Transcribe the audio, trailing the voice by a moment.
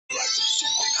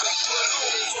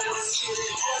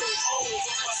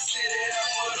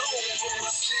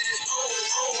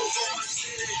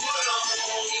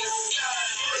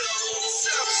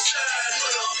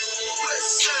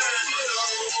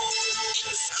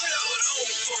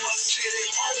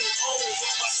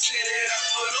Welcome,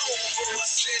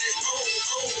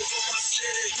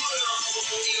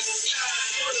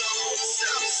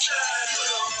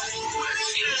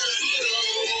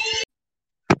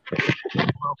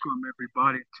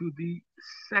 everybody, to the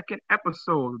second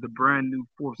episode of the brand new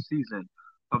fourth season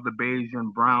of the Beige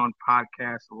and Brown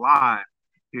podcast live.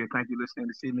 Here, thank you for listening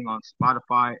this evening on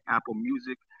Spotify, Apple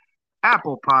Music,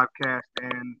 Apple Podcast,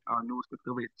 and our newest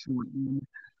affiliate, TuneIn.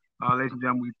 Ladies and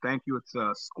gentlemen, we thank you. It's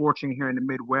scorching here in the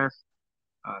Midwest,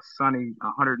 sunny,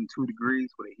 102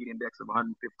 degrees with a heat index of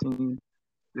 115.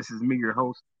 This is me, your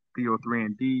host, Theo 3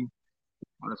 and D.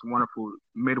 On this wonderful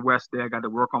Midwest day, I got to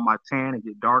work on my tan and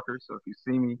get darker. So if you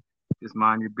see me, just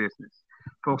mind your business.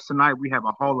 Folks, tonight we have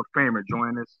a Hall of Famer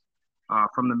joining us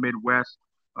from the Midwest.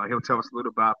 He'll tell us a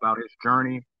little about his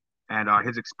journey and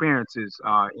his experiences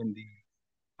in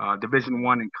the Division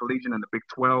I and Collegiate and the Big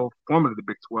 12, formerly the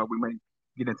Big 12. We may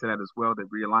get into that as well, the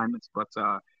realignments, but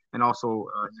and also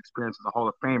his experience as a Hall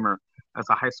of Famer as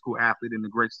a high school athlete in the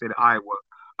great state of Iowa.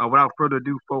 Without further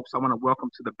ado, folks, I want to welcome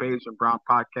to the Beige and Brown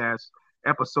podcast,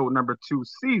 episode number 2,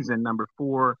 season number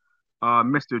 4,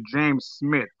 Mr. James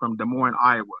Smith from Des Moines,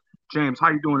 Iowa. James, how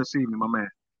you doing this evening, my man?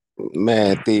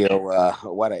 Man, Theo,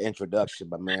 what an introduction,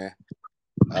 my man.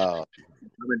 I've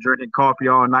been drinking coffee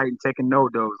all night and taking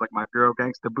no-dos like my girl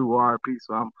Gangsta Boo RP,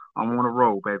 so I'm on a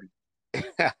roll, baby. Hey,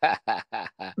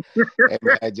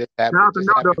 man, just happy, Shout out to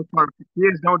no-dos.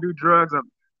 Kids don't do drugs.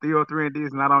 Theo 3 and D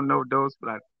is not on no-dos,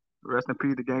 but rest in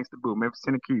peace to Gangsta Boo. Memphis,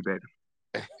 Tennessee, baby.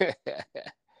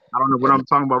 I don't know what I'm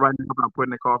talking about right now, but I'm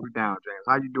putting the coffee down, James.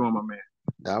 How you doing, my man?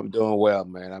 I'm doing well,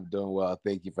 man. I'm doing well.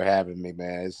 Thank you for having me,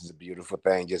 man. This is a beautiful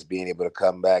thing, just being able to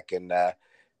come back and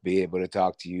be able to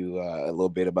talk to you a little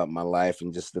bit about my life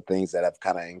and just the things that I've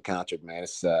kind of encountered, man.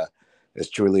 It's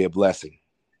truly a blessing.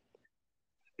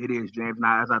 It is, James.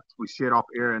 Now, as we shared off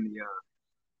air in the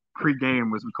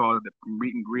pre-game, as we call it, the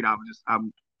meet and greet,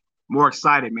 I'm more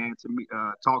excited, man, to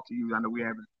talk to you. I know we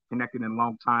haven't connected in a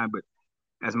long time, but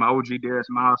as my OG Darius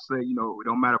Miles said, it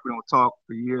don't matter if we don't talk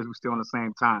for years, we're still on the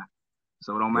same time.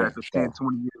 So it don't matter if it's 10,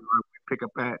 20 years we pick up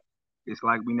at, it's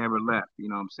like we never left. You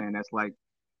know what I'm saying? That's like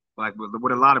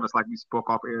with a lot of us, like we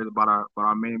spoke off air about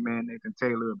our main man, Nathan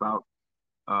Taylor, about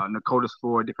Nakota's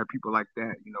Ford, different people like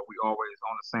that. We always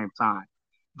on the same time.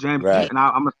 James, right. And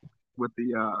I'm with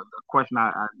the question,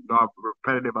 I know I'm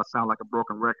repetitive, I sound like a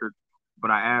broken record, but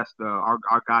I asked our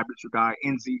guy, your guy,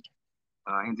 Enzi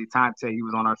Tante, he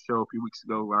was on our show a few weeks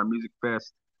ago, our Music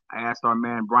Fest. I asked our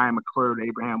man Brian McClure,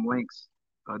 Abraham Links,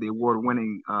 the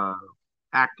award-winning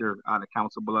actor out of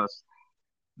Council Bluffs.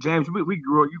 James, you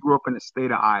grew up in the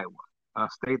state of Iowa, a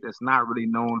state that's not really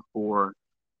known for,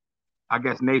 I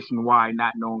guess, nationwide,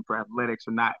 not known for athletics,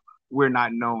 we're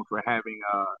not known for having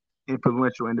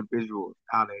influential individuals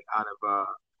out of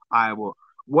Iowa.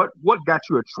 What got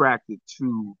you attracted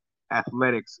to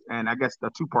athletics? And I guess the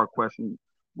two-part question.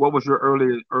 What was your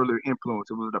earlier influence?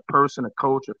 Was it a person, a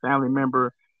coach, a family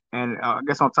member? And I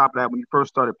guess on top of that, when you first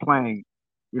started playing,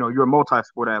 you're a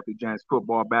multi-sport athlete, James,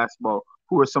 football, basketball.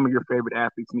 Who are some of your favorite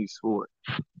athletes in each sport?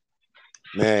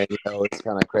 Man, it's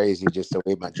kind of crazy just the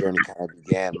way my journey kind of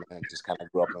began. Man, just kind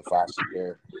of grew up in foster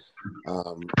care,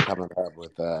 coming up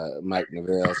with Mike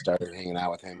Neville, started hanging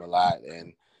out with him a lot.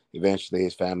 And eventually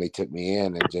his family took me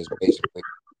in and just basically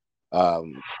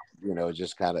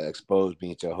just kind of exposed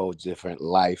me to a whole different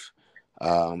life.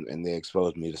 And they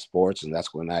exposed me to sports. And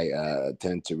that's when I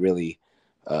tend to really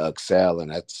excel.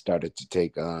 And I started to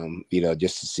take,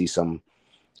 just to see some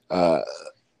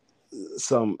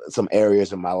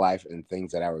areas of my life and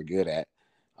things that I were good at.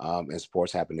 And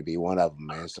sports happened to be one of them,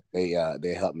 man. So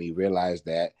they helped me realize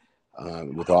that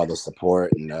with all the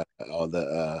support and all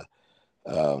the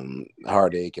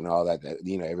heartache and all that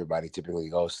everybody typically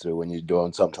goes through when you're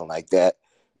doing something like that.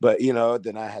 But,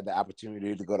 then I had the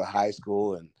opportunity to go to high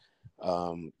school and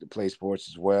to play sports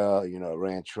as well.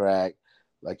 Ran track,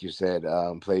 like you said,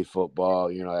 played football,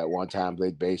 at one time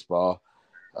played baseball,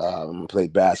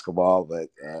 played basketball. But,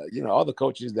 all the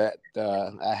coaches that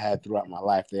I had throughout my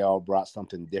life, they all brought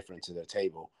something different to the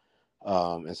table.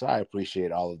 And so I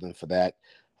appreciate all of them for that.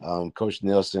 Coach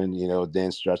Nielsen,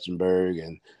 Dan Strutzenberg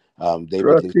and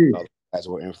David Lee, guys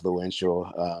were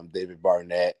influential. David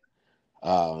Barnett.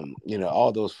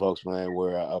 All those folks, man,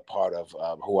 were a part of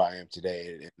who I am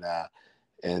today,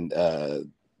 and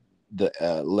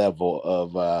the level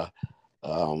of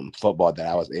football that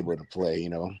I was able to play.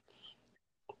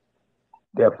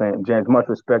 Definitely, James. Much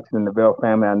respect to the Neville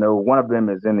family. I know one of them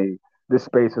is in this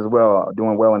space as well,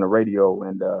 doing well in the radio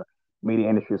and media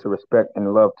industry. So respect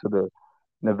and love to the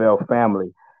Neville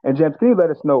family. And James, can you let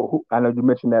us know who? I know you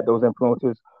mentioned that those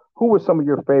influences. Who were some of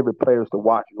your favorite players to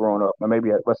watch growing up? Or maybe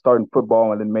let's start in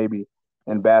football and then maybe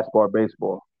in basketball or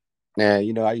baseball? Yeah,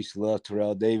 I used to love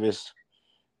Terrell Davis,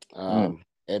 Mm.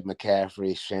 Ed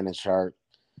McCaffrey, Shannon Sharp,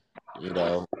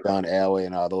 John Elway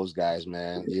and all those guys,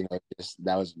 man.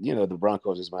 That was, the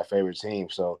Broncos is my favorite team.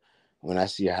 So when I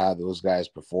see how those guys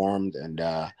performed and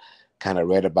kind of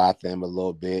read about them a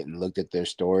little bit and looked at their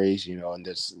stories, and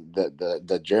this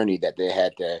the journey that they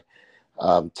had to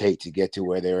take to get to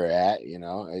where they were at,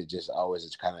 it just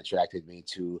always kind of attracted me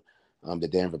to the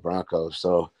Denver Broncos.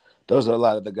 So those are a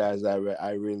lot of the guys that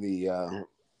I really,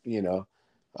 you know,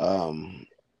 um,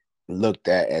 looked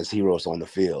at as heroes on the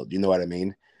field. You know what I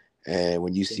mean? And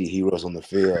when you see heroes on the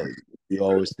field, you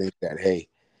always think that, hey,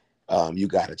 you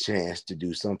got a chance to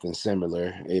do something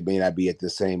similar. It may not be at the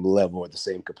same level or the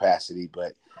same capacity,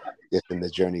 but it's in the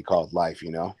journey called life.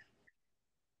 And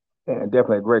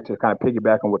definitely great to kind of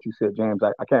piggyback on what you said, James.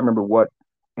 I can't remember what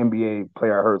NBA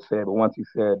player I heard say, but once he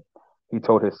said he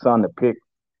told his son to pick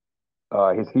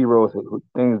his heroes,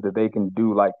 things that they can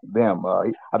do like them.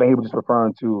 I think he was just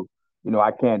referring to,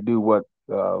 I can't do what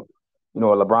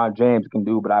LeBron James can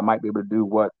do, but I might be able to do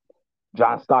what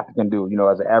John Stockton can do.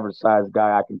 As an average sized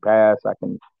guy, I can pass, I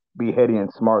can be heady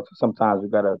and smart. So sometimes we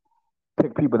got to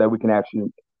pick people that we can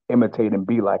actually imitate and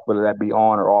be like, whether that be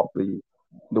on or off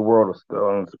the world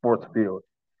of sports field.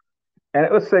 And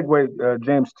let's segue,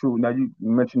 James, too. Now, you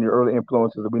mentioned your early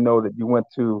influences. We know that you went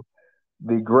to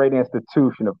the great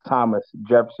institution of Thomas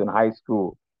Jefferson High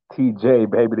School, TJ,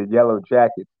 baby, the Yellow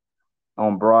Jackets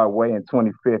on Broadway and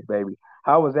 25th, baby.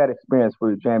 How was that experience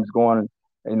for you, James, going,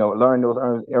 learning those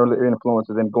early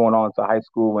influences and going on to high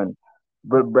school and,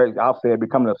 I'll say,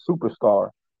 becoming a superstar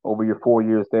over your 4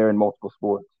 years there in multiple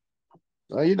sports?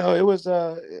 Well, it was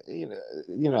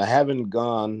having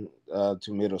gone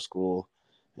to middle school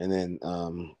and then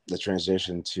the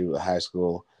transition to high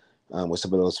school with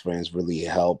some of those friends really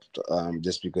helped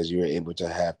just because you were able to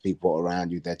have people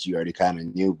around you that you already kind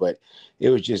of knew. But it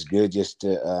was just good just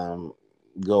to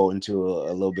go into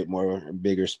a little bit more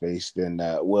bigger space than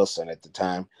Wilson at the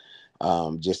time,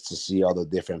 just to see all the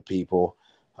different people.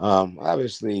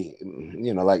 Obviously,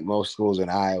 like most schools in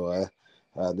Iowa,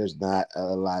 there's not a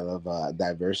lot of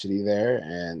diversity there,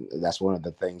 and that's one of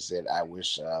the things that I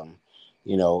wish,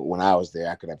 when I was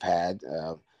there, I could have had.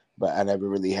 But I never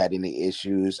really had any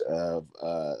issues of,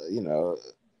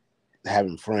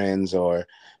 having friends or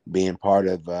being part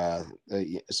of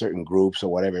certain groups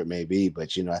or whatever it may be.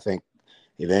 But I think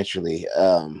eventually,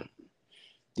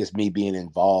 just me being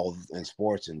involved in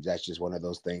sports, and that's just one of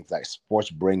those things. Like sports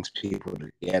brings people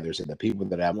together. So the people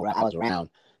that I was around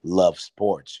love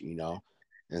sports.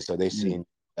 And so they Mm. seen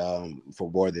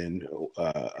for more than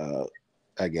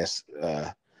I guess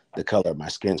the color of my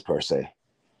skins per se.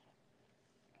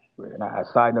 And a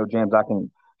side note, James, I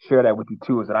can share that with you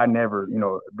too. Is that I never,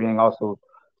 being also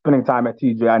spending time at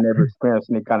TJ, I never experienced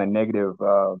any kind of negative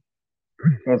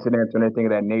incidents or anything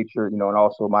of that nature. And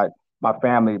also my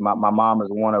family, my mom is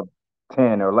one of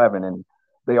 10 or 11, and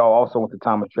they all also went to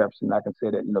Thomas Jefferson. I can say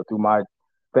that through my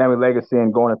family legacy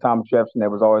and going to Thomas Jefferson,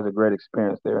 there was always a great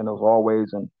experience there in those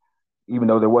hallways. And even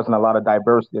though there wasn't a lot of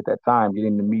diversity at that time,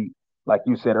 getting to meet, like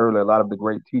you said earlier, a lot of the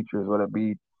great teachers, whether it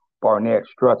be Barnett,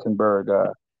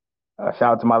 Strutzenberg. Shout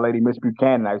out to my lady, Miss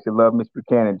Buchanan. I used to love Miss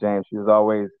Buchanan, James. She was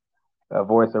always a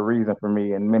voice of reason for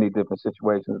me in many different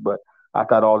situations. But I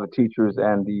thought all the teachers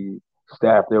and the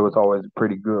staff there was always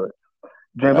pretty good.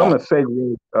 James, I'm Right. going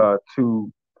to segue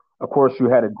to, of course, you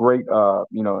had a great,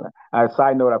 as a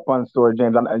side note, a fun story,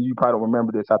 James. You probably don't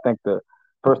remember this. I think the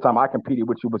first time I competed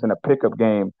with you was in a pickup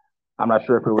game. I'm not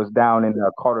sure if it was down in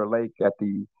Carter Lake at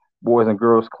the Boys and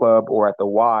Girls Club or at the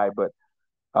Y, but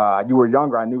you were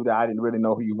younger. I knew that I didn't really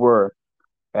know who you were.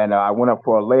 And I went up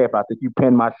for a layup. I think you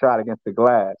pinned my shot against the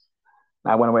glass.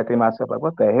 And I went away thinking to myself, like,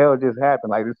 what the hell just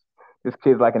happened? Like this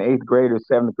kid's like an eighth grader,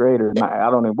 seventh grader. And I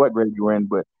don't know what grade you were in,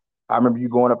 but I remember you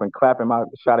going up and clapping my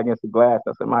shot against the glass.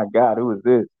 I said, my God, who is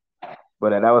this?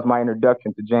 But that was my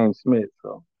introduction to James Smith.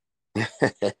 So How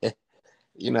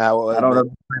I it don't know was.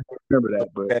 if you remember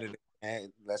that, but Competitive,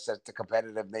 man. That's just the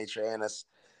competitive nature in us.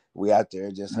 We out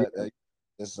there just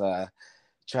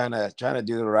trying to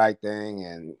do the right thing,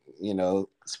 and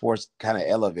sports kind of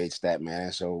elevates that,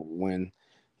 man. So when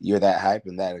you're that hype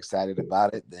and that excited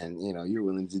about it, then you're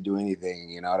willing to do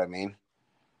anything. You know what I mean?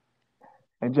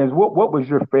 and James, what was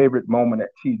your favorite moment at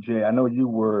TJ? I know you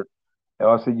were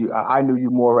also I knew you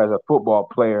more as a football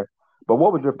player, but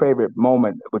what was your favorite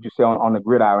moment? Would you say on the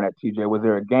gridiron at TJ? Was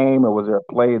there a game or was there a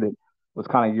play that was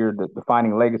kind of your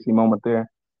defining legacy moment there?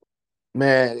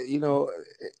 Man,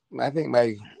 I think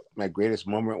my greatest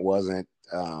moment wasn't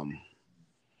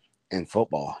in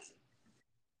football.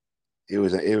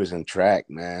 it was in track,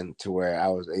 man, to where I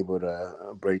was able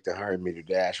to break the 100-meter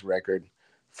dash record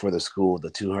for the school,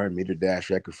 the 200-meter dash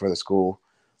record for the school.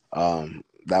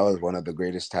 That was one of the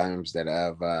greatest times that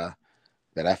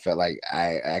I felt like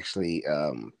I actually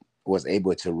was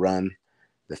able to run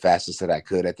the fastest that I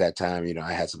could at that time. You know,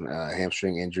 I had some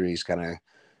hamstring injuries kind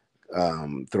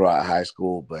of throughout high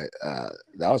school, but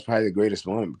that was probably the greatest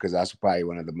moment because that's probably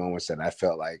one of the moments that I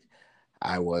felt like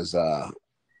I was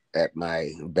at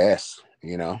my best.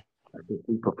 You know.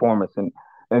 Performance.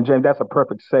 And James, that's a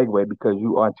perfect segue because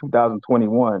you are in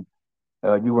 2021,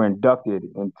 you were inducted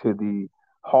into the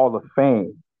Hall of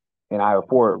Fame in Iowa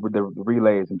for with the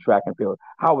relays and track and field.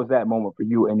 How was that moment for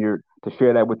you and your to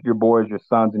share that with your boys, your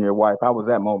sons, and your wife? How was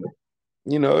that moment?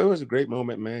 You know, it was a great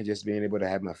moment, man, just being able to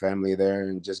have my family there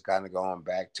and just kind of going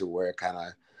back to where it kind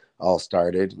of all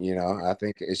started. You know, I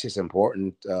think it's just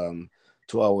important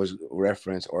to always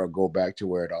reference or go back to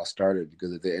where it all started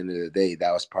because at the end of the day,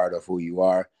 that was part of who you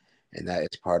are and that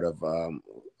is part of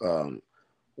um,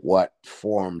 what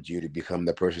formed you to become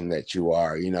the person that you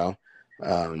are, you know.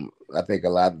 I think a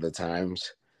lot of the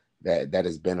times that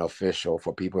has been official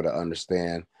for people to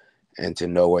understand and to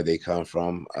know where they come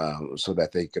from so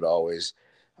that they could always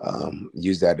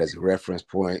use that as a reference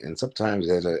point and sometimes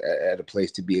as at a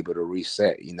place to be able to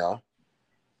reset, you know.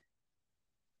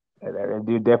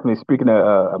 You're definitely speaking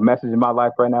a message in my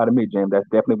life right now to me, James. That's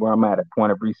definitely where I'm at, a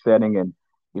point of resetting and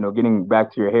getting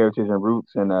back to your heritage and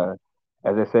roots, and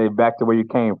as I say, back to where you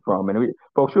came from. And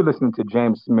folks, you're listening to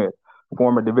James Smith,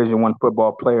 former Division I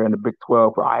football player in the Big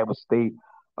 12 for Iowa State,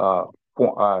 uh,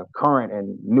 current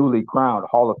and newly crowned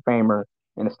Hall of Famer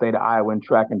in the state of Iowa in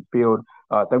track and field.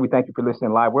 Thank you for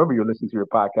listening live wherever you're listening to your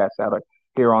podcast out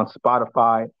here on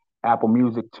Spotify, Apple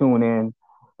Music, TuneIn,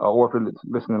 or if you're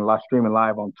listening live, streaming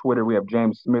live on Twitter, we have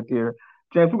James Smith here.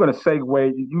 James, we're going to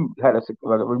segue. You had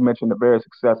like we mentioned, a very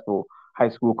successful high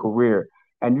school career,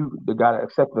 and you got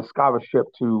accepted a scholarship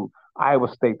to Iowa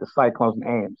State, the Cyclones and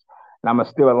Ames. And I'm going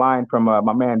to steal a line from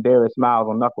my man Darius Miles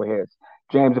on Knuckleheads.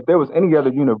 James, if there was any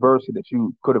other university that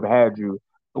you could have had you,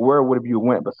 where would have you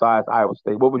went besides Iowa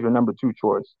State? What was your number two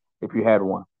choice if you had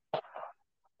one?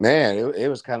 Man, it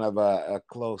was kind of a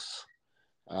close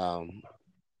um,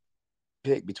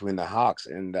 pick between the Hawks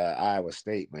and Iowa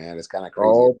State, man. It's kind of crazy.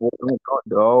 Oh boy,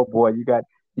 oh boy, you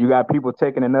got people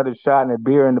taking another shot and a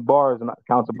beer in the bars and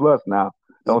Council Bluffs now.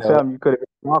 You Don't tell know, them you could have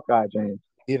been Hawkeye, James.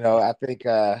 I think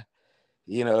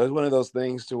it's one of those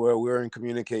things to where we're in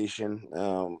communication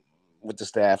with the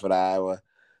staff at Iowa,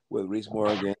 with Reese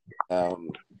Morgan, um,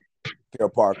 Phil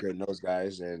Parker, and those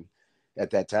guys. And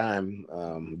at that time,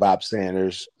 Bob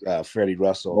Sanders, Freddie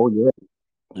Russell, Oh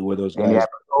yeah, were those and yeah, guys.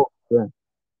 oh, yeah.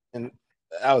 And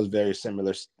I was very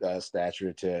similar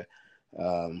stature to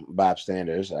Bob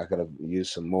Sanders. I could have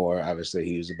used some more. Obviously,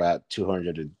 he was about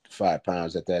 205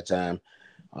 pounds at that time.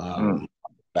 Mm. Um,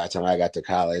 by the time I got to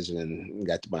college and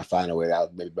got to my final weight, I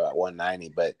was maybe about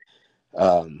 190. But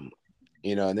um,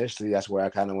 initially that's where I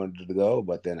kind of wanted to go.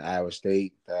 But then Iowa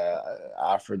State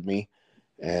offered me,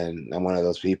 and I'm one of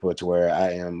those people to where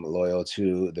I am loyal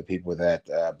to the people that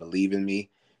believe in me.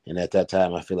 And at that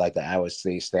time, I feel like the Iowa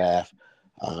State staff,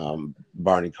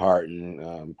 Barney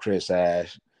Carton, Chris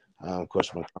Ash,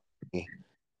 Coach McCartney,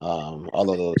 all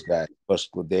of those guys, Coach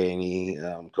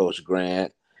Gladany, Coach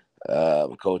Grant,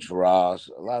 Coach Ross,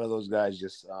 a lot of those guys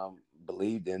just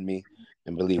believed in me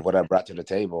and believed what I brought to the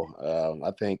table.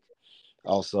 I think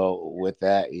also with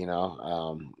that,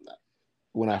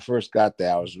 when I first got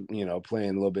there, I was,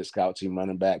 playing a little bit scout team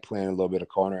running back, playing a little bit of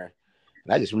corner.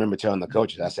 And I just remember telling the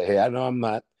coaches, I said, hey, I know I'm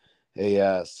not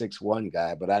a 6'1"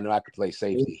 guy, but I know I could play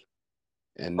safety.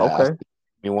 And I Okay. said,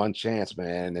 give me one chance,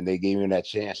 man. And they gave me that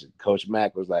chance. And Coach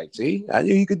Mack was like, see, I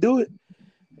knew you could do it.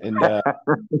 And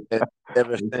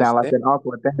ever You since sound like then, an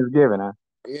uncle at Thanksgiving, huh?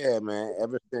 yeah, man.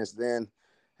 Ever since then,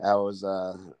 I was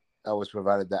uh, I was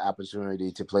provided the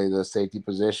opportunity to play the safety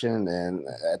position, and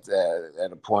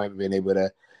at a point being able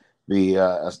to be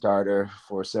a starter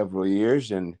for several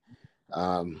years, and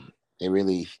um, it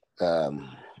really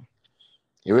um,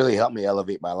 it really helped me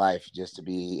elevate my life just to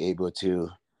be able to,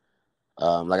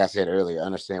 like I said earlier,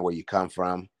 understand where you come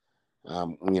from.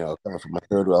 Coming from a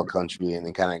third world country and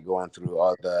then kind of going through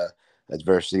all the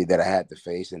adversity that I had to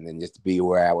face, and then just to be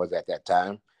where I was at that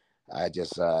time.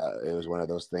 It was one of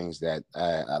those things that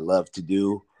I love to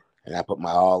do, and I put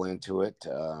my all into it.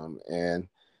 And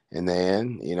in the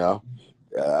end,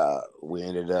 we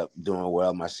ended up doing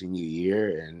well my senior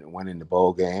year and winning the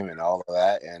bowl game and all of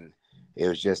that. And it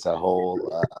was just a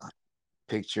whole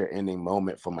picture ending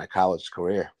moment for my college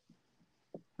career.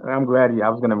 I'm glad I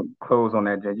was going to close on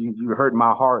that, James. You hurt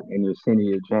my heart in your senior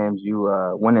year, James.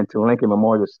 You went into Lincoln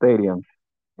Memorial Stadium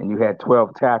and you had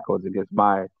 12 tackles against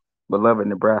my beloved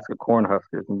Nebraska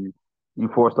Cornhuskers, and you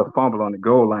forced a fumble on the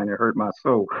goal line that hurt my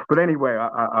soul. But anyway,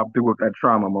 I'll do with that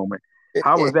trauma moment.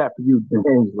 How was that for you,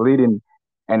 James, leading?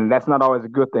 And that's not always a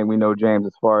good thing. We know, James,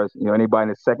 as far as anybody in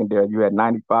the secondary, you had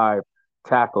 95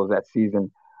 tackles that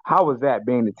season. How was that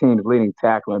being the team's leading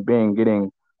tackler and being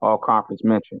getting all conference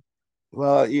mention?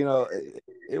 Well,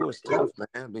 it was tough,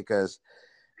 man, because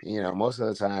most of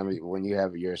the time when you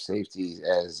have your safety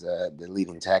as the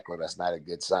leading tackler, that's not a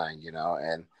good sign,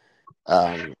 and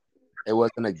um, it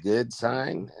wasn't a good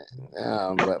sign.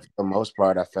 But for the most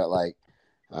part, I felt like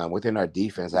within our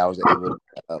defense, I was able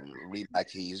to read my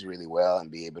keys really well and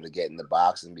be able to get in the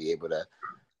box and be able to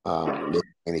make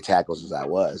any tackles as I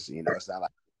was. It's not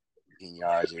like 15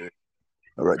 yards.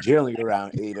 Generally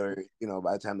around 8 or,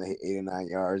 by the time they hit 8 or 9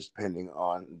 yards, depending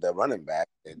on the running back,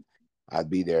 and I'd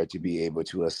be there to be able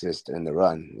to assist in the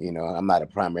run. I'm not a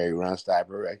primary run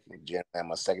stopper.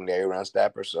 I'm a secondary run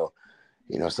stopper. So,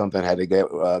 something had to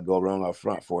go wrong up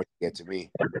front for it to get to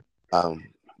me.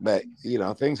 But,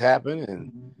 things happen,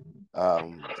 and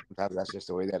sometimes that's just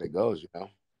the way that it goes.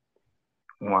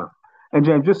 Wonderful. And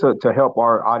James, just to help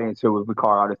our audience here, what we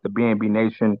call our audience, the BNB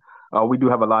Nation, we do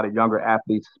have a lot of younger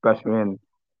athletes, especially in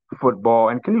football.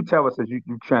 And can you tell us, as you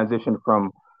transitioned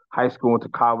from high school into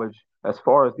college, as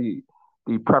far as the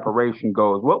preparation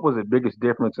goes, what was the biggest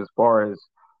difference as far as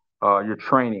your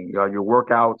training, your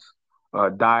workouts,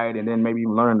 diet, and then maybe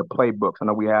even learning the playbooks? I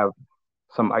know we have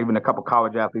even a couple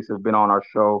college athletes have been on our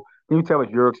show. Can you tell us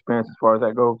your experience as far as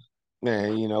that goes?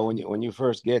 Man, when you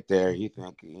first get there, you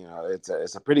think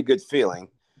it's a pretty good feeling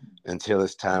until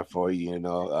it's time for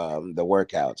the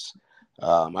workouts.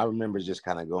 I remember just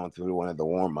kind of going through one of the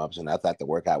warm ups, and I thought the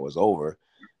workout was over,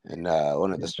 and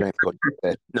one of the strength coaches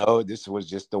said, "No, this was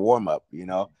just the warm up."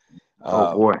 Oh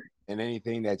Um, boy. and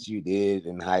anything that you did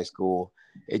in high school,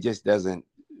 it just doesn't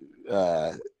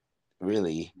uh,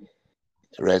 really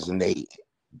resonate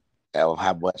of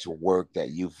how much work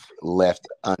that you've left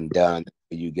undone.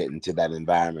 You get into that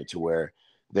environment to where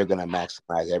they're going to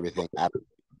maximize everything out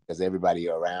because everybody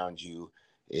around you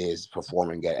is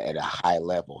performing at a high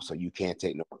level. So you can't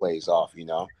take no plays off.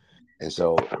 And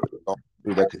so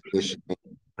through the conditioning,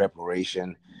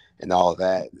 preparation, and all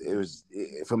that,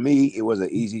 for me, it was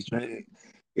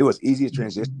it was easy to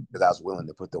transition because I was willing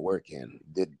to put the work in.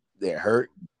 Did it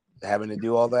hurt having to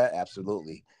do all that?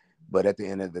 Absolutely. But at the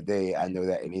end of the day, I know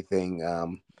that anything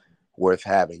worth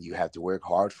having, you have to work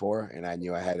hard for. And I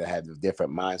knew I had to have a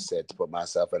different mindset to put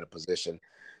myself in a position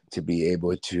to be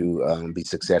able to be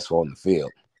successful in the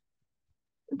field.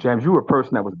 James, you were a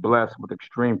person that was blessed with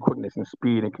extreme quickness and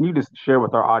speed. And can you just share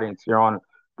with our audience here on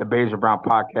the Beige and Brown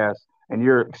podcast and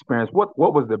your experience? What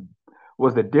was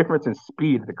the difference in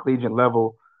speed at the collegiate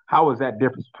level? How was that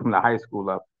difference from the high school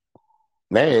level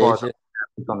Man, as far as it's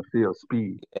just, on the field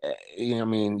speed? I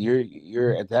mean,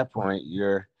 you're at that point,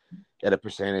 you're at a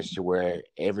percentage to where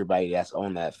everybody that's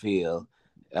on that field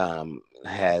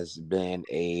has been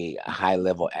a high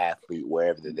level athlete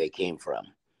wherever that they came from,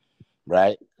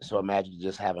 right? So imagine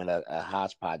just having a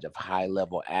hodgepodge of high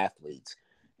level athletes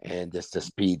and just the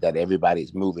speed that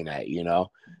everybody's moving at.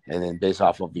 And then based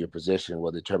off of your position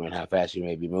will determine how fast you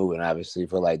may be moving. Obviously,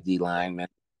 for like D linemen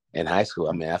in high school,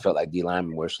 I mean, I felt like D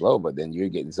linemen were slow, but then you're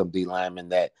getting some D linemen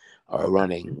that are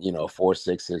running,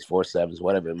 4.6s, 4.7s,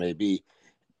 whatever it may be,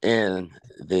 and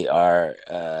they are,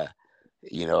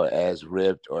 as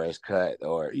ripped or as cut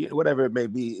or whatever it may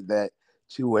be that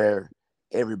to where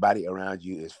everybody around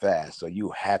you is fast, so you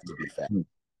have to be fast.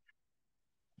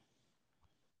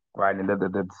 Right, and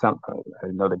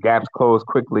the gaps close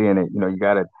quickly, and you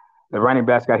got to the running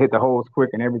backs got to hit the holes quick,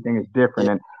 and everything is different.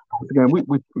 Yeah, And once again,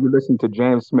 we listened to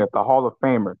James Smith, the Hall of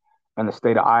Famer in the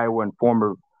state of Iowa and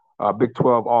former Big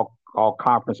 12 all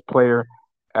conference player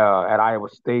at Iowa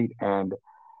State, and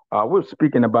we're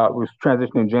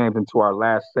transitioning James into our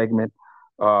last segment.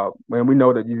 And we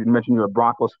know that you mentioned you're a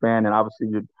Broncos fan, and obviously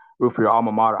you root for your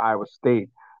alma mater, Iowa State.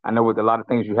 I know with a lot of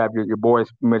things you have your boys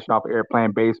mentioned off air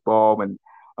playing baseball, and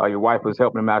your wife was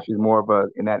helping him out. She's more of a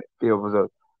in that field was a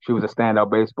she was a standout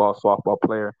baseball softball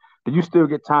player. Did you still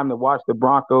get time to watch the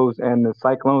Broncos and the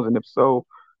Cyclones? And if so,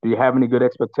 do you have any good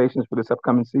expectations for this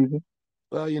upcoming season?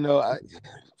 well,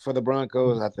 for the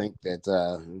Broncos, I think that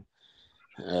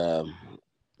um,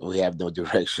 we have no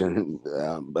direction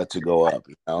but to go up.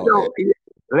 And Yo, I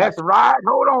let's ride.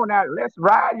 Hold on now. Let's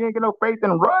ride. You ain't got no faith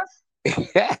in Russ.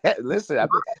 listen,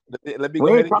 let me We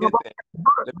go ahead ain't and talking get about there.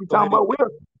 Russ. Let me We go talking ahead and about get.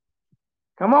 Will.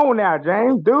 Come on now,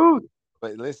 James, dude.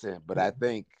 But listen, but I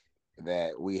think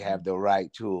that we have the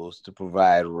right tools to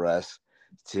provide Russ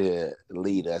to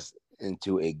lead us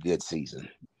into a good season.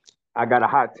 I got a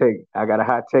hot take. I got a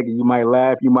hot take. You might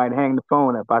laugh. You might hang the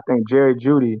phone up. I think Jerry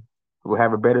Judy will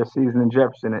have a better season than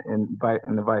Jefferson in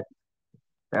the Vikings.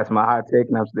 That's my hot take,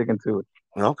 and I'm sticking to it.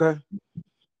 Okay.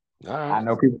 All I right.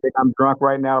 know people think I'm drunk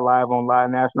right now, live on live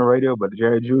national radio, but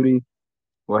Jerry Judy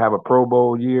will have a Pro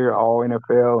Bowl year, all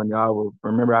NFL, and y'all will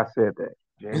remember I said that.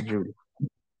 Jerry Judy.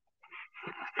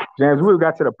 James, we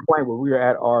got to the point where we are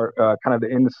at our kind of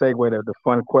the end of the segue of the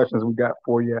fun questions we got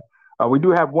for you. We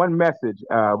do have one message.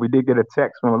 We did get a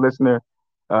text from a listener,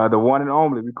 the one and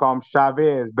only. We call him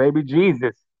Chavez, baby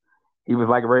Jesus. He was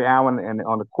like Ray Allen and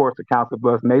on the course of Council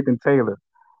Bluffs. Nathan Taylor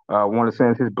wanted to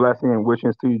send his blessing and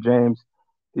wishes to you, James.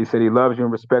 He said he loves you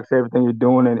and respects everything you're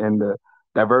doing and the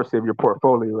diversity of your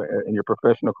portfolio and your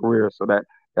professional career. So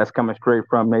that's coming straight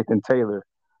from Nathan Taylor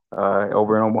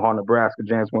over in Omaha, Nebraska.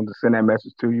 James wanted to send that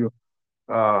message to you.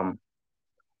 Um,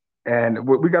 and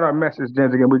we got our message,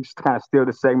 James. Again, we just kind of steal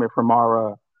the segment from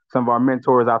our some of our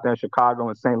mentors out there in Chicago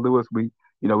and St. Louis. We're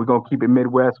gonna keep it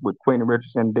Midwest with Quentin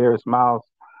Richardson and Darius Miles.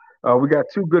 We got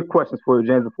two good questions for you,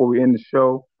 James, before we end the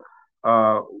show.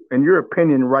 In your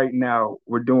opinion, right now,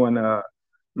 we're doing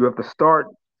you have to start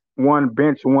one,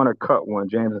 bench one, or cut one,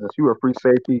 James. Since you are free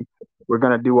safety, we're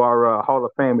gonna do our Hall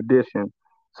of Fame edition.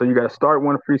 So you got to start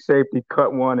one free safety,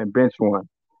 cut one, and bench one.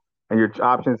 And your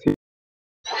options here.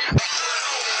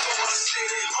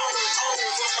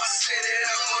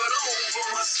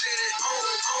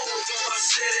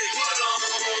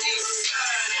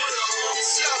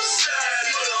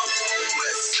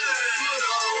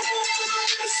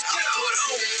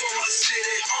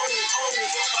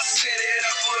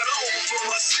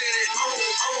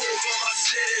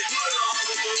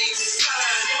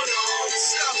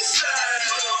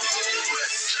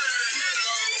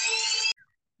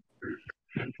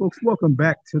 Folks, welcome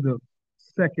back to the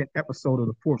second episode of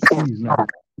the fourth season of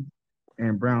the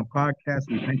and Brown podcast.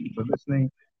 We thank you for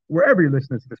listening wherever you're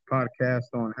listening to this podcast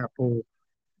on Apple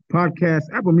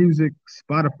Podcasts, Apple Music,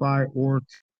 Spotify, or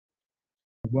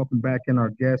welcome back in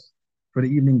our guest for the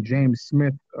evening, James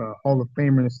Smith, Hall of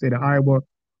Famer in the state of Iowa,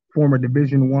 former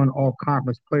Division One All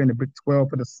Conference player in the Big 12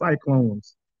 for the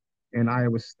Cyclones in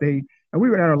Iowa State. And we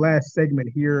were at our last segment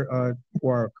here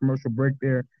for our commercial break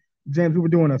there. James, we were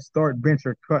doing a start, bench,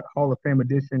 or cut Hall of Fame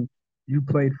edition. You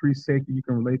played free safety. You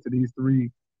can relate to these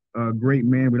three great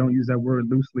men. We don't use that word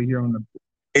loosely here on the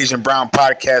Asian Brown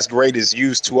podcast. Great is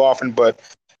used too often, but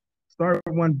start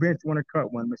one, bench one, or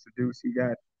cut one, Mr. Deuce. You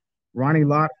got Ronnie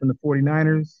Lott from the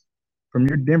 49ers, from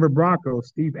your Denver Broncos,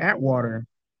 Steve Atwater,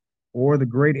 or the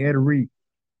great Ed Reed.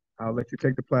 I'll let you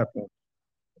take the platform.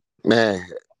 Man,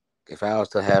 if I was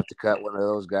to have to cut one of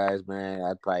those guys, man,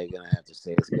 I'd probably gonna have to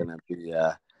say it's gonna be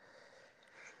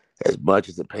as much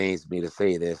as it pains me to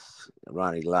say this,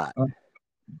 Ronnie Lott.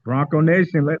 Bronco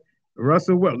Nation, let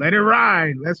Russell Will let it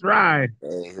ride. Let's ride.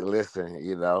 Hey, listen,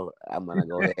 I'm gonna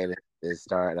go ahead and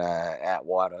start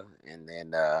Atwater, and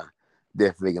then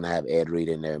definitely gonna have Ed Reed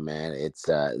in there, man. It's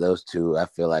those two. I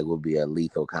feel like will be a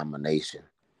lethal combination.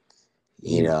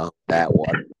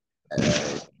 Atwater.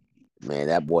 Man,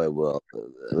 that boy will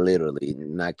literally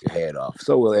knock your head off.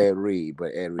 So will Ed Reed,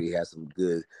 but Ed Reed has some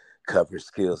good coverage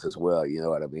skills as well. You know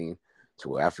what I mean? To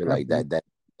where I feel like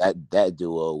that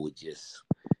duo would just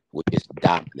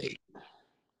dominate.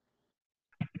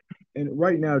 And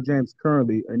right now, James,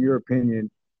 currently, in your opinion,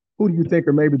 who do you think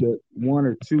are maybe the one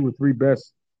or two or three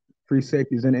best free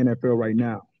safeties in the NFL right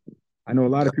now? I know a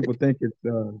lot of people think it's.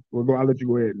 I'll let you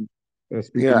go ahead and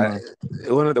speak your mind.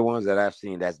 One of the ones that I've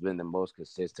seen that's been the most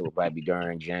consistent would probably be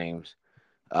Derwin James.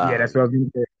 Yeah, that's what I was going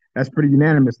to say. That's pretty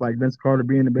unanimous. Like Vince Carter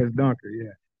being the best dunker.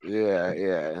 Yeah.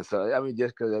 Yeah. And so I mean,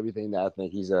 just because everything that I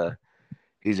think he's a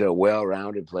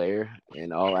well-rounded player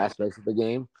in all aspects of the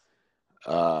game.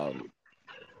 And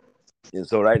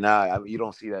so right now, you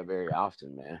don't see that very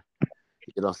often, man.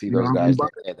 You don't see those guys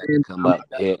that can come up,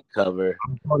 hit, cover.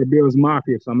 I'm part of Bills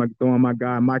Mafia, so I'm going to throw in my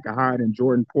guy Micah Hyde and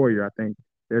Jordan Poyer. I think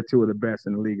they're two of the best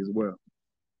in the league as well.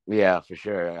 Yeah, for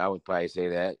sure. I would probably say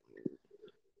that.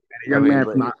 And a young man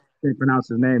from, I can't pronounce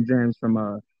his name, James, from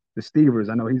the Steelers.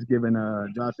 I know he's given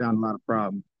Josh Allen a lot of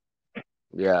problems.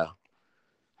 Yeah.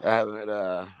 I haven't,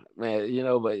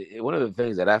 man, but one of the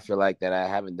things that I feel like that I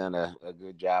haven't done a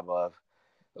good job of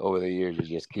over the years is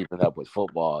just keeping up with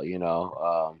football.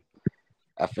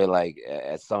 I feel like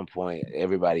at some point,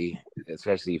 everybody,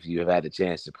 especially if you have had the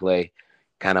chance to play,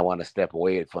 kind of want to step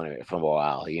away from it for a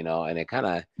while, and it kind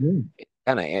of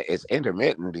it's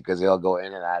intermittent because they'll go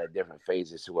in and out of different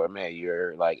phases to where, man,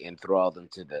 you're like enthralled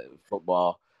into the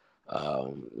football.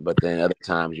 But then other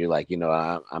times you're like,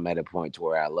 I'm at a point to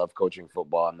where I love coaching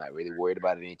football. I'm not really worried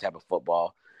about any type of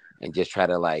football and just try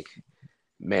to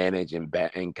manage and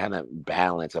kind of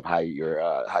balance of how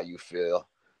you feel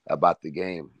about the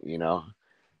game.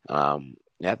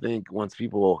 I think once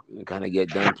people kind of get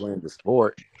done playing the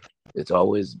sport, it's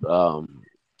always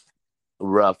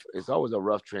rough. It's always a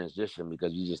rough transition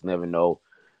because you just never know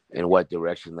in what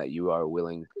direction that you are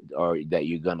willing or that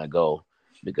you're gonna go.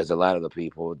 Because a lot of the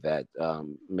people that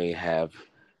may have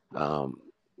um,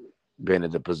 been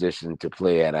in the position to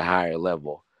play at a higher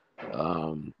level,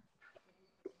 um,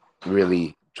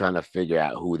 really trying to figure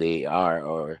out who they are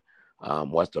or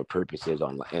what their purpose is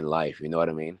in life. You know what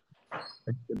I mean?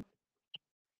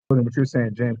 What you're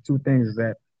saying, James, two things is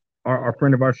that our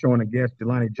friend of our show and a guest,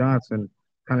 Jelani Johnson,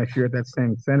 kind of shared that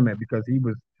same sentiment because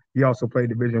he also played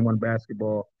Division I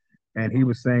basketball, and he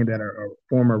was saying that a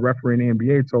former referee in the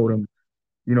NBA told him,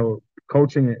 you know,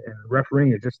 coaching and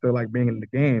refereeing is just still like being in the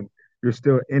game. You're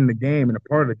still in the game and a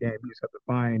part of the game. You just have to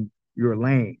find your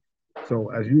lane.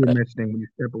 So as you were mentioning, when you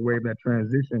step away from that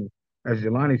transition, as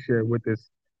Jelani shared with us,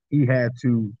 he had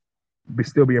to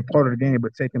still be a part of the game,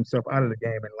 but take himself out of the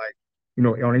game. And like,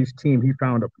 on each team, he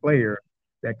found a player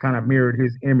that kind of mirrored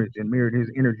his image and mirrored his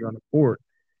energy on the court.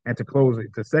 And to close it,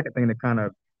 the second thing to kind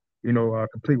of,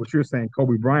 complete what you're saying,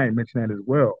 Kobe Bryant mentioned that as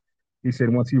well. He said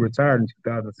once he retired in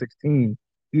 2016,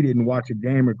 he didn't watch a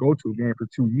game or go to a game for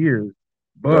 2 years.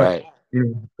 But, Right.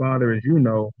 his father, as you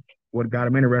know, what got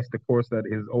him interested, of course, that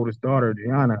his oldest daughter,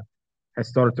 Gianna, has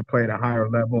started to play at a higher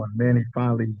level. And then he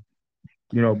finally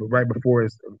but right before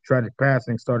his tragic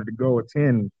passing, started to go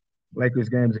attend Lakers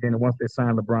games again. And once they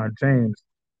signed LeBron James,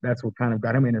 that's what kind of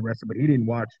got him interested. But he didn't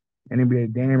watch an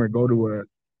NBA game or go to a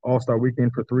All Star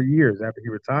weekend for 3 years after he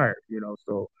retired.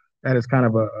 So that is kind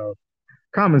of a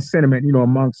common sentiment,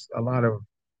 amongst a lot of,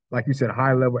 like you said,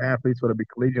 high level athletes, whether it be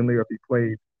collegiately or if he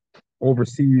played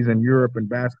overseas in Europe and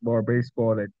basketball or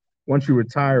baseball, that once you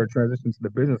retire or transition to the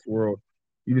business world,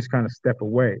 you just kind of step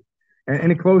away.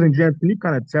 And in closing, James, can you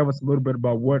kind of tell us a little bit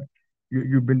about what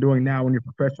you've been doing now in your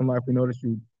professional life? We noticed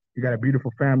you got a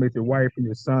beautiful family with your wife and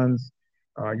your sons.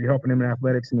 You're helping them in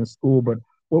athletics and in school. But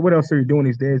what else are you doing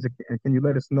these days? And can you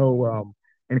let us know,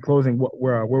 in closing,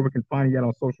 where we can find you at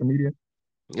on social media?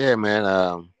 Yeah, man.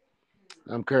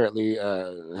 I'm currently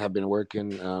have been working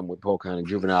with Polk County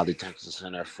Juvenile Detention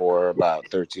Center for about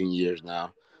 13 years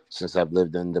now, since I've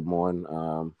lived in Des Moines.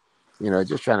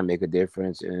 Just trying to make a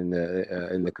difference in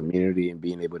the community and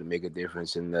being able to make a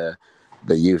difference in the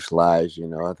youth's lives.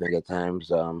 I think at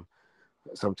times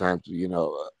sometimes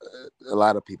a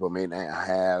lot of people may not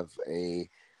have a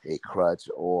crutch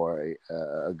or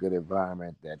a good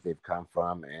environment that they've come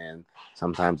from, and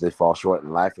sometimes they fall short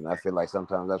in life. And I feel like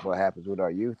sometimes that's what happens with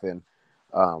our youth. And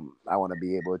I want to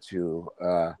be able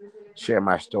to share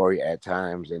my story at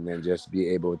times, and then just be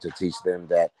able to teach them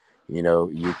that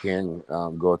you can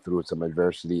go through some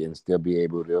adversity and still be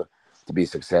able to be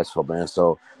successful, man.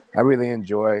 So I really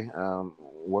enjoy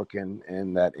working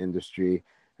in that industry,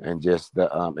 and just the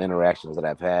interactions that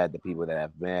I've had, the people that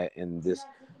I've met, and just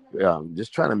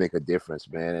trying to make a difference,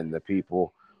 man, and the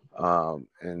people,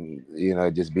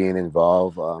 and just being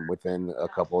involved within a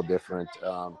couple of different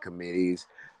committees,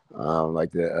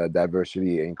 like the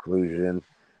diversity inclusion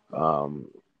um,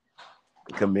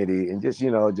 committee, and just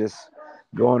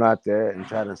going out there and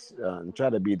try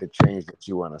to be the change that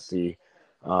you want to see.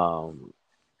 Um,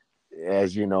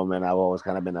 as you know, man, I've always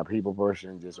kind of been a people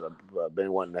person, just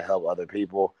been wanting to help other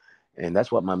people. And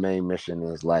that's what my main mission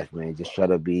is life, man. Just try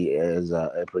to be as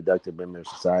a productive member of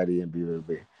society, and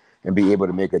be able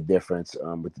to make a difference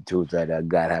with the tools that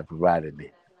God have provided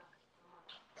me.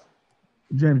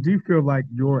 James, do you feel like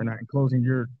in closing,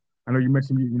 I know you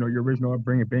mentioned your original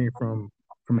upbringing being from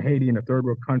Haiti in a third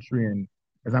world country, and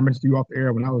as I mentioned to you off the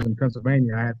air, when I was in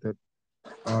Pennsylvania, I had the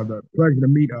pleasure to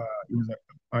meet he was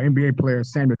a NBA player,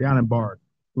 Samuel Dallenbard,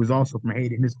 who was also from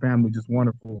Haiti, and his family was just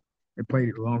wonderful and played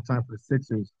a long time for the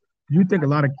Sixers. Do you think a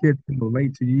lot of kids can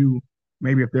relate to you,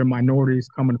 maybe if they're minorities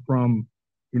coming from,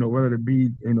 whether it be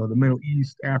the Middle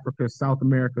East, Africa, South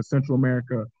America, Central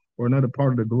America, or another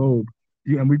part of the globe?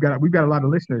 And we've got a lot of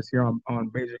listeners here on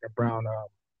Basic and Brown,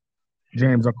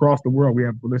 James, across the world. We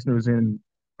have listeners in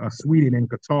Sweden and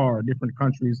Qatar, different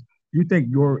countries. Do you think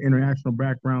your international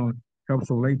background helps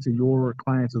relate to your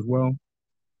clients as well?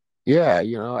 Yeah,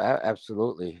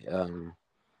 absolutely.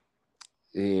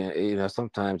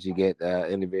 Sometimes you get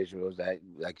individuals that,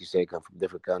 like you say, come from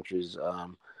different countries,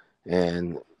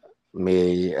 and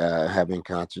may have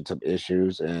encountered some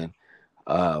issues, and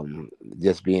um,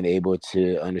 just being able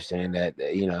to understand that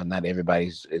not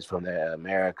everybody's is from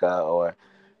America, or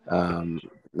um,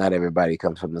 not everybody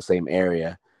comes from the same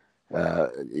area. Uh,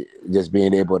 just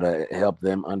being able to help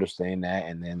them understand that,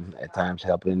 and then at times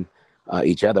helping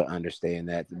each other understand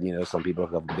that some people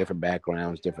come from different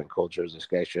backgrounds, different cultures,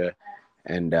 etc.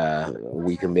 And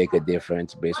we can make a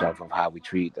difference based off of how we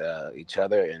treat each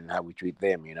other and how we treat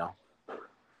them.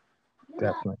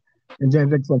 Definitely. And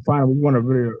James, thanks so final. We want to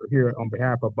really hear on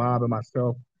behalf of Bob and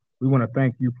myself. We want to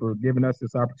thank you for giving us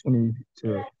this opportunity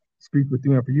to speak with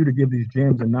you and for you to give these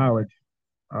gems of knowledge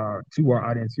to our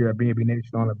audience here at B&B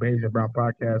Nation on the Beige and Brown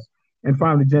podcast. And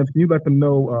finally, James, can you let them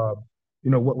know,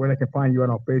 where they can find you out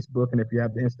on Facebook and if you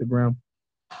have the Instagram?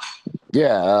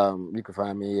 Yeah, you can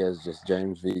find me as just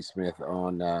James V. Smith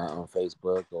on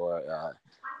Facebook, or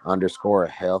underscore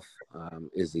health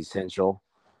is essential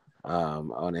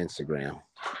on Instagram.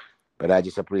 But I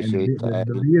just And appreciate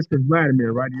the B is for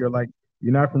Vladimir, right?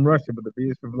 You're not from Russia, but the B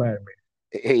is for Vladimir.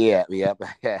 yeah, yep.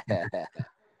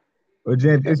 Well,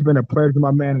 James, Yep. it's been a pleasure, my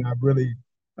man, and like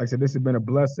I said, this has been a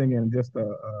blessing and just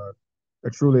a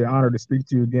truly honor to speak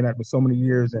to you again after so many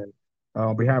years. And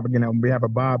on behalf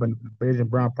of Bob and the Beige and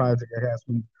Brown Project,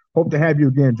 we hope to have you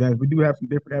again, James. We do have some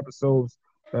different episodes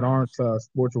that aren't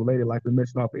sports related, like we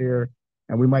mentioned off air,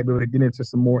 and we might be able to get into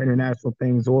some more international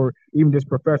things or even just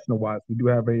professional wise. We do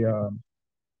have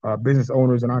a business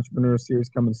owners and entrepreneurs series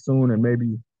coming soon, and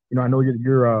maybe I know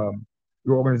your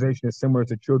organization is similar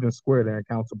to Children's Square there in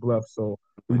Council Bluffs, so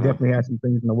we Mhm. definitely have some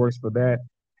things in the works for that.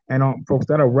 And folks,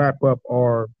 that'll wrap up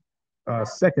our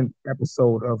second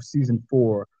episode of season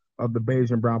 4 of the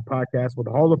Beige and Brown podcast with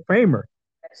Hall of Famer,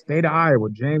 State of Iowa,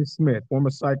 James Smith, former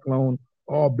Cyclone,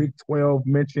 all Big 12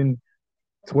 mentioned,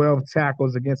 12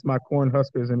 tackles against my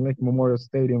Cornhuskers in Lincoln Memorial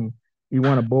Stadium. He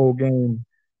won a bowl game.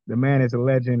 The man is a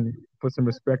legend. Put some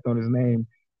respect on his name.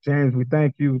 James, we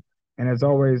thank you. And as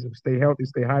always, stay healthy,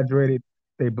 stay hydrated,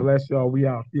 stay blessed, y'all. We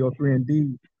out. Field 3 and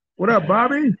D. What up,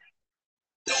 Bobby?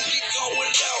 Don't be going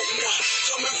out now.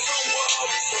 Coming from where I'm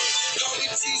from. Call me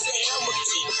T's and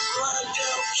Hamilton. Flying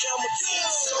down Hamilton.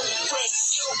 So fresh,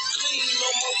 so clean.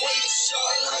 On my way to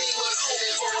Charlotte. Put on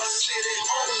for my city.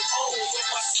 On for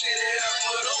my city. I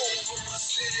put on for my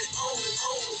city. On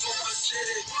for my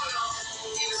city. Put on.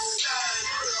 East side.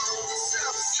 Put on.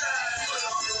 South side. Put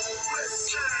on.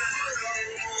 West side. Put on.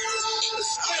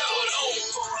 Let's go. Put on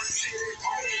for my city.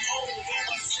 On for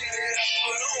my city. I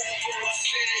put on for my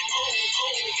city. On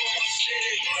for my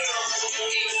city. Put on.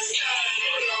 East side.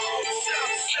 Put on.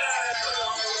 South side. Put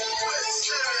on. West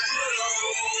side. Put on.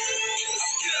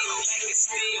 Let's go. Like it's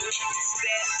still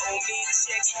that on me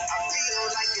checks. I feel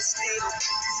like it's still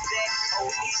that on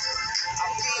me. I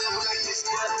feel like it's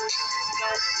still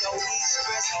don't know me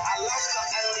stress. I lost the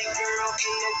only girl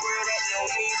in the world that know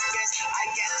me best. I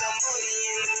got the money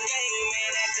in the game,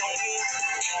 man, that don't mean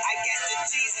I got the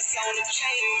Jesus on the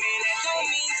chain, man, that don't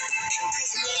mean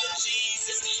this little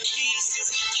Jesus pieces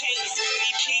can't bring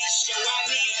me peace. So I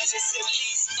need just at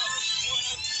least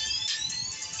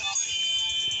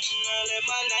let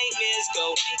my nightmares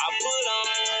go. I put on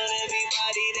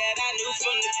everybody that I knew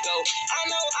from the go. I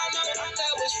know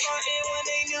that was frontin' when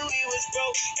they knew he was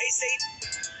broke. They say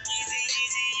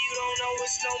easy, you don't know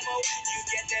it's no more. You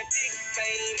get that big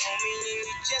fame on me and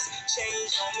you just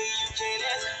change on me. You can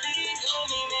ask big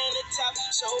homie man the top,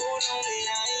 so on me,